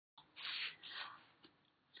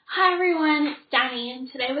Hi everyone, it's Danny,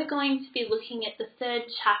 and today we're going to be looking at the third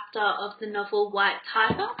chapter of the novel White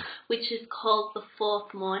Tiger, which is called The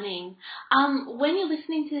Fourth Morning. When you're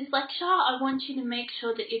listening to this lecture, I want you to make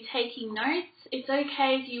sure that you're taking notes. It's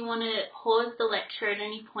okay if you want to pause the lecture at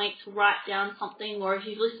any point to write down something, or if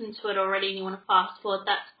you've listened to it already and you want to fast forward,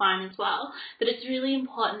 that's fine as well. But it's really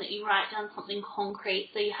important that you write down something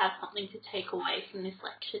concrete so you have something to take away from this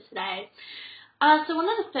lecture today. So one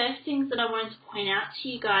of the first things that I wanted to point out to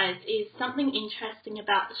you guys is something interesting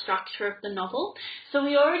about the structure of the novel. So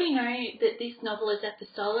we already know that this novel is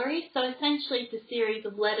epistolary, so essentially it's a series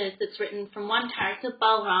of letters that's written from one character,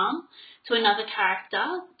 Balram, to another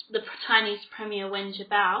character, the Chinese premier Wen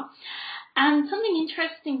Jiabao. And something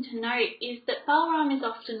interesting to note is that Balram is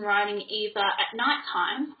often writing either at night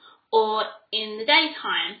time or in the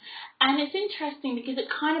daytime. And it's interesting because it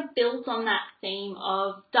kind of builds on that theme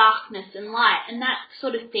of darkness and light, and that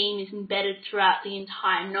sort of theme is embedded throughout the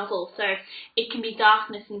entire novel. So it can be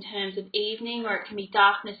darkness in terms of evening, or it can be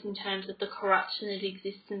darkness in terms of the corruption that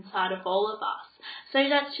exists inside of all of us. So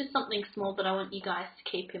that's just something small that I want you guys to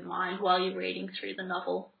keep in mind while you're reading through the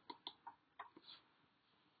novel.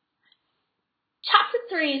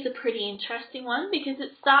 Chapter 3 is a pretty interesting one because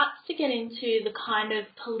it starts to get into the kind of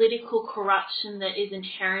political corruption that is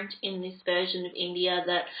inherent in this version of India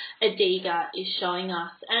that Adiga is showing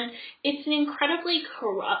us. And it's an incredibly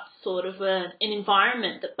corrupt sort of an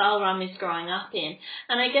environment that Balram is growing up in.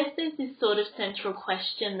 And I guess there's this sort of central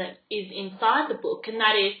question that is inside the book, and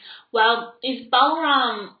that is, well, is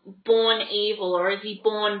Balram born evil or is he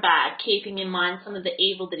born bad, keeping in mind some of the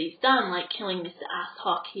evil that he's done, like killing Mr.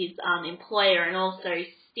 Ashok, his employer, and also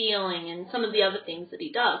stealing and some of the other things that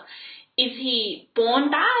he does? Is he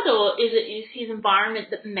born bad, or is it his environment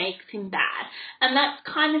that makes him bad? And that's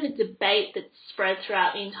kind of a debate that's spread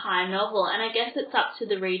throughout the entire novel, and I guess it's up to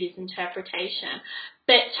the reader's interpretation.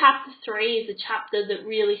 But chapter 3 is a chapter that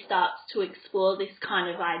really starts to explore this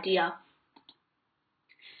kind of idea.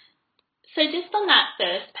 So just on that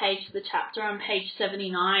first page of the chapter, on page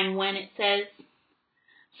 79, when it says,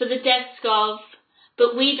 "For the desk of,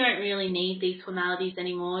 but we don't really need these formalities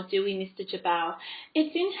anymore, do we, Mr. Jiabao?"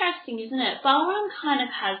 It's interesting, isn't it? Balram kind of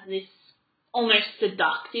has this almost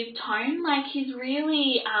seductive tone. Like he's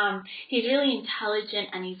really intelligent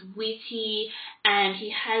and he's witty, and he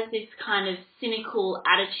has this kind of cynical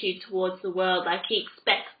attitude towards the world. Like he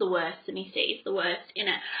expects the worst and he sees the worst in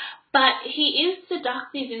it. But he is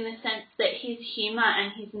seductive in the sense that his humour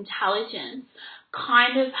and his intelligence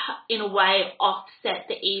kind of, in a way, offset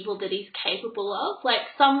the evil that he's capable of. Like,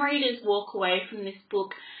 some readers walk away from this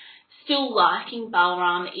book still liking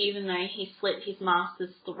Balram, even though he slit his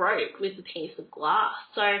master's throat with a piece of glass.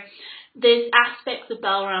 So there's aspects of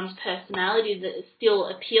Balram's personality that still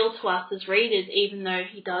appeal to us as readers, even though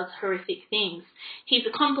he does horrific things. He's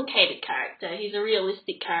a complicated character. He's a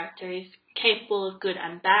realistic character. He's capable of good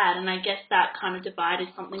and bad, and I guess that kind of divide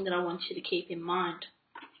is something that I want you to keep in mind.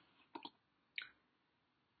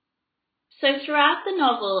 So throughout the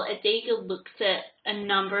novel, Adiga looks at a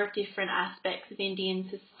number of different aspects of Indian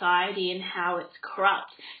society and how it's corrupt.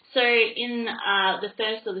 So in the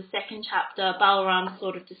first or the second chapter, Balram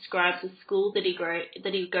sort of describes the school that he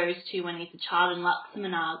goes to when he's a child in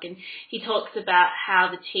Lakshmanag, and he talks about how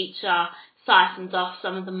the teacher siphons off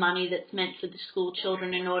some of the money that's meant for the school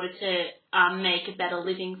children in order to make a better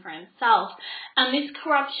living for himself. And this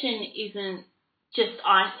corruption isn't just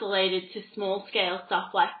isolated to small-scale stuff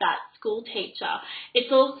like that school teacher.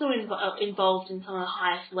 It's also involved in some of the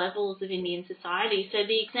highest levels of Indian society. So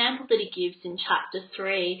the example that he gives in chapter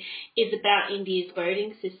 3 is about India's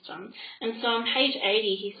voting system. And so on page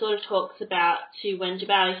 80, he sort of talks about, to Wen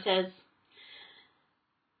Jiabao, he says,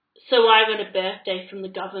 "So I got a birthday from the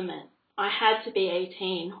government. I had to be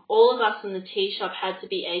 18. All of us in the tea shop had to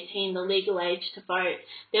be 18, the legal age to vote.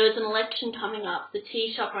 There was an election coming up. The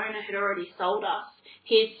tea shop owner had already sold us.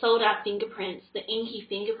 He had sold our fingerprints, the inky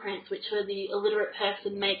fingerprints which the illiterate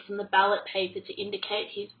person makes on the ballot paper to indicate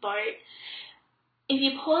his vote." If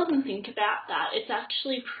you pause and think about that, it's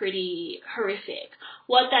actually pretty horrific.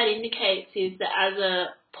 What that indicates is that as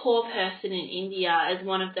a poor person in India, as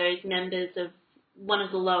one of those members of one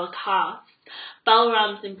of the lower castes,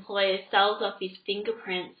 Balram's employer sells off his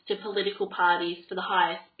fingerprints to political parties for the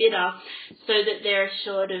highest bidder so that they're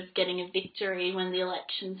assured of getting a victory when the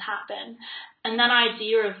elections happen. And that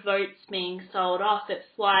idea of votes being sold off, it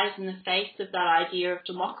flies in the face of that idea of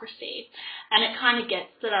democracy. And it kind of gets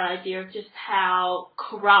to that idea of just how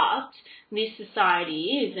corrupt this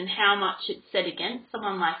society is and how much it's set against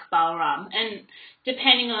someone like Balram. And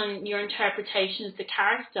depending on your interpretation of the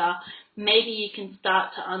character, maybe you can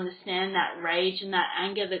start to understand that rage and that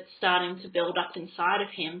anger that's starting to build up inside of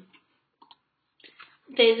him.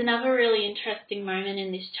 There's another really interesting moment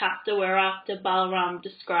in this chapter where after Balram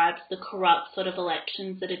describes the corrupt sort of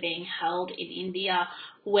elections that are being held in India,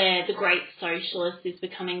 where the great socialist is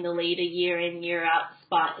becoming the leader year in, year out,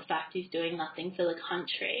 despite the fact he's doing nothing for the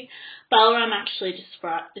country, Balram actually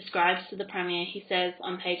describes to the Premier, he says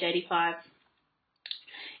on page 85,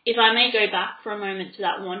 "If I may go back for a moment to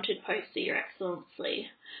that wanted poster, Your Excellency,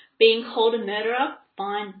 being called a murderer,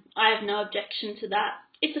 fine, I have no objection to that.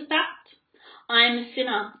 It's a fact. I am a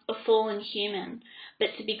sinner, a fallen human,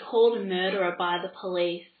 but to be called a murderer by the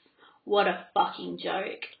police, what a fucking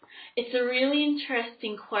joke." It's a really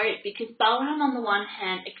interesting quote because Balram on the one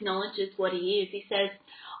hand acknowledges what he is. He says,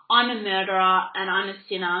 I'm a murderer and I'm a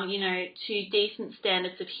sinner, to decent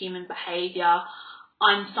standards of human behaviour.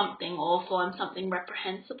 I'm something awful, I'm something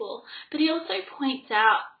reprehensible. But he also points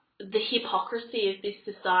out the hypocrisy of this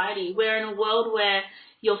society, where in a world where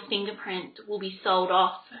your fingerprint will be sold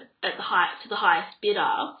off to the highest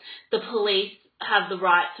bidder, the police have the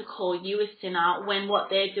right to call you a sinner when what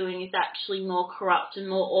they're doing is actually more corrupt and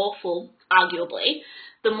more awful, arguably,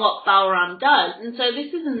 than what Balram does. And so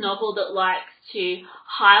this is a novel that likes to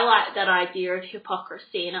highlight that idea of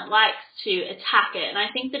hypocrisy and it likes to attack it. And I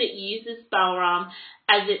think that it uses Balram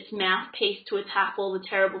as its mouthpiece to attack all the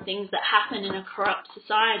terrible things that happen in a corrupt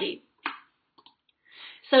society.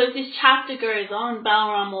 So as this chapter goes on,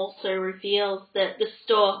 Balram also reveals that the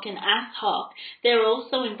Stork and Ashok, they're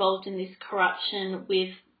also involved in this corruption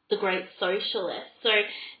with the great socialists. So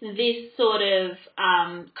this sort of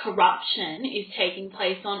corruption is taking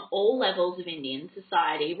place on all levels of Indian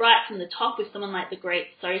society, right from the top with someone like the great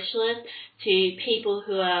socialist to people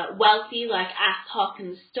who are wealthy like Ashok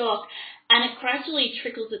and the Stork, and it gradually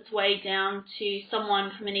trickles its way down to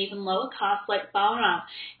someone from an even lower caste like Balram.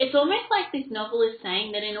 It's almost like this novel is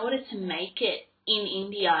saying that in order to make it in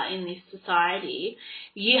India, in this society,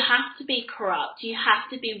 you have to be corrupt. You have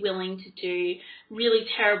to be willing to do really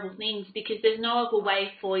terrible things because there's no other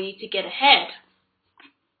way for you to get ahead.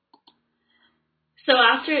 So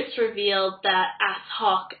after it's revealed that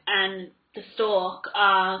Ashok and the Stork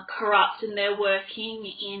are corrupt and they're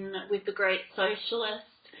working with the great socialists,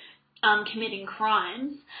 committing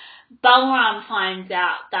crimes, Balram finds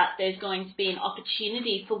out that there's going to be an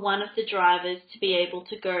opportunity for one of the drivers to be able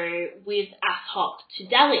to go with Ashok to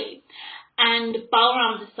Delhi. And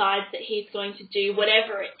Balram decides that he's going to do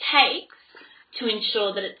whatever it takes to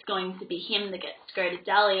ensure that it's going to be him that gets to go to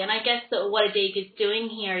Delhi. And I guess that what Adiga is doing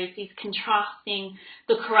here is he's contrasting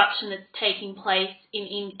the corruption that's taking place in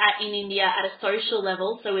India at a social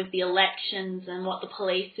level, so with the elections and what the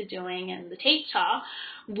police are doing and the teacher,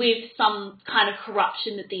 with some kind of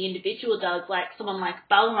corruption that the individual does, like someone like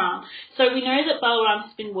Balram. So we know that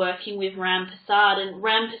Balram's been working with Ram Prasad, and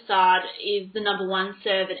Ram Prasad is the number one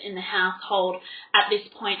servant in the household at this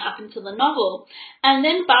point up until the novel. And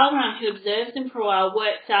then Balram, who observes him for a while,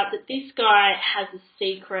 works out that this guy has a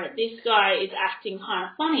secret. This guy is acting kind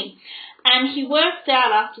of funny. And he works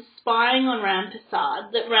out after spying on Ram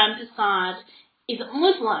Prasad that Ram Prasad is a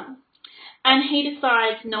Muslim. And he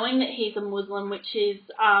decides, knowing that he's a Muslim, which is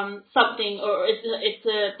something, or it's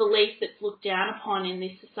a belief that's looked down upon in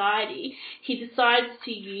this society, he decides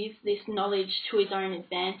to use this knowledge to his own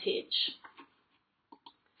advantage.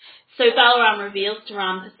 So Balram reveals to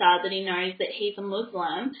Ram Prasad that he knows that he's a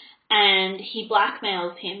Muslim, and he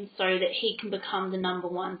blackmails him so that he can become the number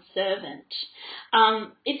one servant.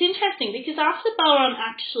 It's interesting because after Balram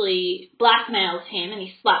actually blackmails him and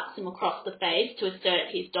he slaps him across the face to assert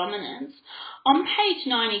his dominance, on page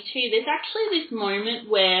 92 there's actually this moment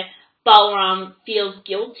where Balram feels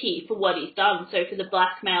guilty for what he's done, so for the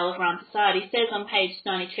blackmail of Ram Prasad. He says on page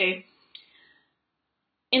 92,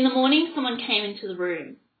 "In the morning someone came into the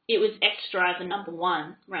room. It was ex-driver number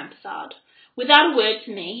one, Ram Prasad. Without a word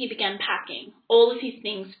to me, he began packing. All of his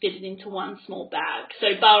things fitted into one small bag."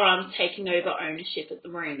 So Balram's taking over ownership of the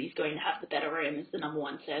room. He's going to have the better room as the number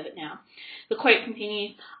one servant now. The quote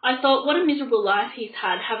continues, "I thought what a miserable life he's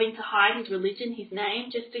had, having to hide his religion, his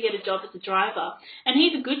name, just to get a job as a driver. And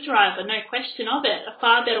he's a good driver, no question of it, a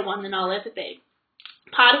far better one than I'll ever be.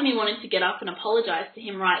 Part of me wanted to get up and apologise to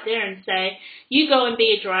him right there and say, you go and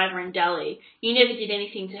be a driver in Delhi. You never did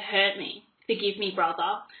anything to hurt me. Forgive me,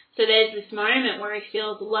 brother." So there's this moment where he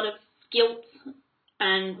feels a lot of guilt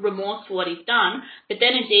and remorse for what he's done. But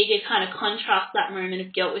then Indigo kind of contrasts that moment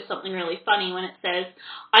of guilt with something really funny when it says,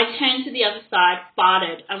 I turned to the other side,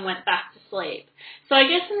 farted, and went back to sleep. So I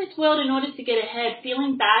guess in this world, in order to get ahead,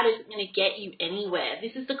 feeling bad isn't going to get you anywhere.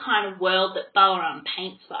 This is the kind of world that Balaram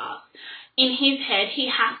paints for us. In his head, he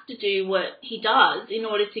has to do what he does in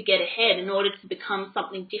order to get ahead, in order to become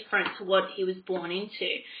something different to what he was born into.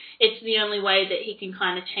 It's the only way that he can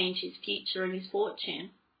kind of change his future and his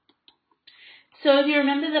fortune. So if you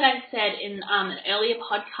remember that I said in an earlier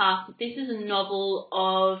podcast that this is a novel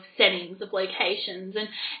of settings, of locations, and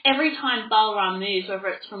every time Balaram moves, whether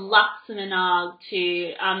it's from Lakshmanarg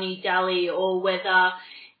to New Delhi or whether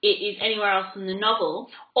it is anywhere else in the novel,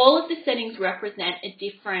 all of the settings represent a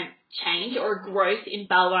different change or a growth in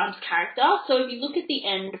Balaram's character. So if you look at the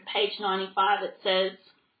end of page 95, it says,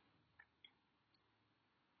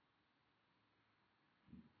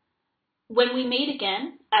 when we meet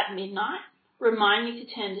again at midnight, remind me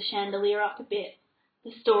to turn the chandelier up a bit.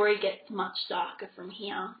 The story gets much darker from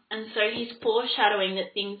here. And so he's foreshadowing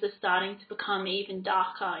that things are starting to become even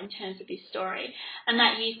darker in terms of his story. And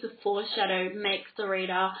that use of foreshadow makes the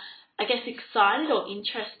reader, I guess, excited or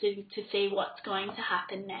interested to see what's going to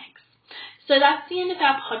happen next. So that's the end of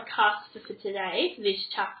our podcast for today, for this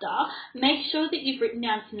chapter. Make sure that you've written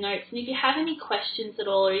down some notes, and if you have any questions at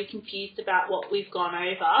all or you're confused about what we've gone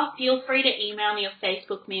over, feel free to email me or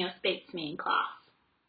Facebook me or speak to me in class.